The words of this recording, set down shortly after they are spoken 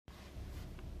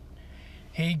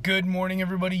Hey, good morning,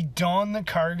 everybody. Don the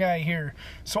Car Guy here.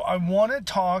 So I want to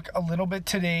talk a little bit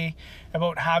today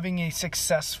about having a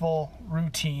successful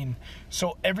routine.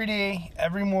 So every day,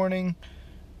 every morning,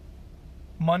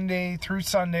 Monday through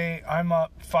Sunday, I'm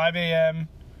up 5 a.m.,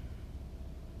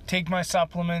 take my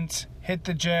supplements, hit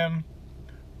the gym,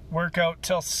 work out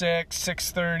till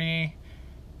 6:30,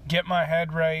 get my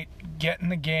head right, get in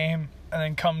the game, and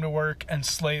then come to work and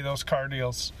slay those car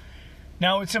deals.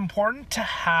 Now, it's important to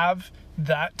have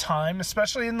that time,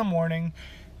 especially in the morning,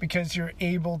 because you're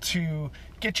able to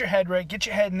get your head right, get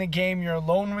your head in the game. You're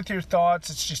alone with your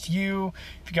thoughts. It's just you.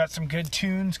 If you got some good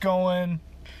tunes going,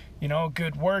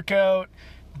 good workout,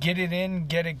 get it in,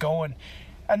 get it going.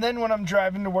 And then when I'm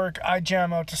driving to work, I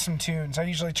jam out to some tunes. I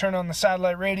usually turn on the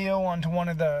satellite radio onto one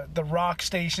of the rock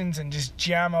stations and just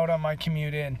jam out on my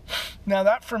commute in. Now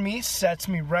that for me sets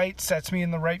me right, sets me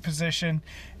in the right position,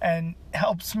 and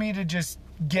helps me to just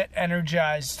get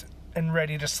energized and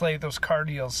ready to slay those car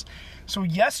deals. So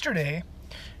yesterday,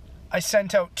 I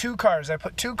sent out 2 cars. I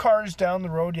put 2 cars down the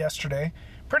road yesterday.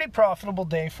 Pretty profitable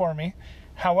day for me.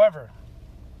 However,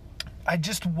 I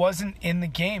just wasn't in the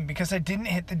game because I didn't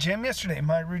hit the gym yesterday.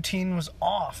 My routine was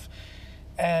off.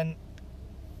 And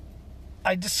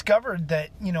I discovered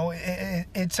that,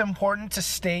 it's important to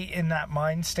stay in that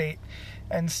mind state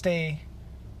and stay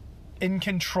in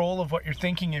control of what you're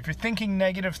thinking. If you're thinking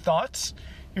negative thoughts,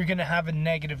 you're going to have a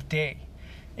negative day.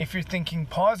 If you're thinking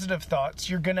positive thoughts,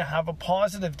 you're going to have a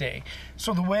positive day.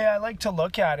 So the way I like to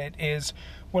look at it is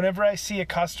whenever I see a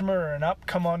customer or an up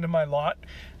come onto my lot,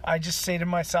 I just say to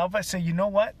myself, you know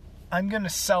what? I'm going to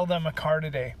sell them a car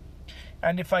today.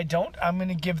 And if I don't, I'm going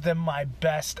to give them my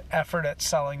best effort at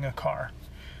selling a car.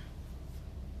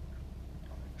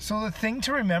 So the thing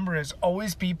to remember is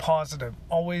always be positive.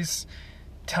 Always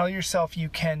tell yourself you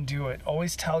can do it.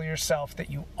 Always tell yourself that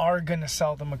you are going to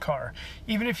sell them a car.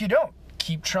 Even if you don't,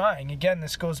 keep trying. Again,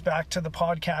 this goes back to the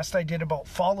podcast I did about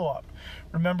follow-up.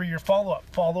 Remember your follow-up.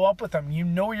 Follow up with them. You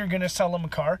know you're going to sell them a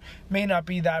car. May not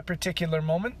be that particular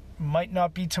moment. Might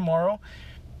not be tomorrow.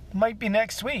 Might be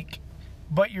next week.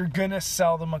 But you're going to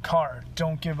sell them a car.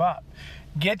 Don't give up.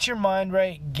 Get your mind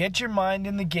right. Get your mind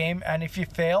in the game. And if you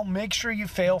fail, make sure you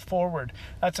fail forward.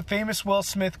 That's a famous Will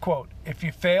Smith quote. If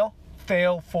you fail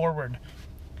forward.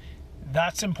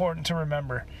 That's important to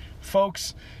remember.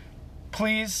 Folks,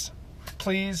 please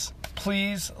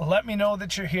let me know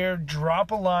that you're here.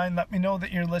 Drop a line. Let me know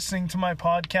that you're listening to my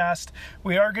podcast.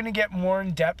 We are going to get more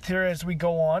in depth here as we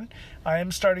go on. I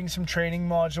am starting some training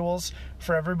modules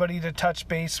for everybody to touch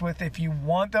base with. If you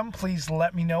want them, please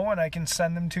let me know and I can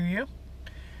send them to you.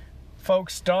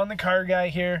 Folks, Don the Car Guy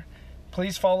here.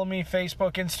 Please follow me,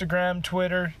 Facebook, Instagram,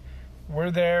 Twitter.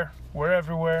 We're there. We're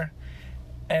everywhere.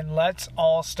 And let's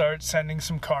all start sending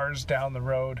some cars down the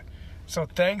road. So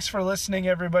thanks for listening,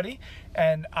 everybody.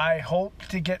 And I hope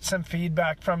to get some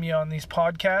feedback from you on these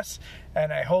podcasts.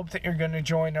 And I hope that you're going to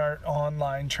join our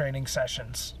online training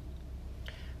sessions.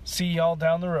 See y'all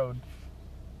down the road.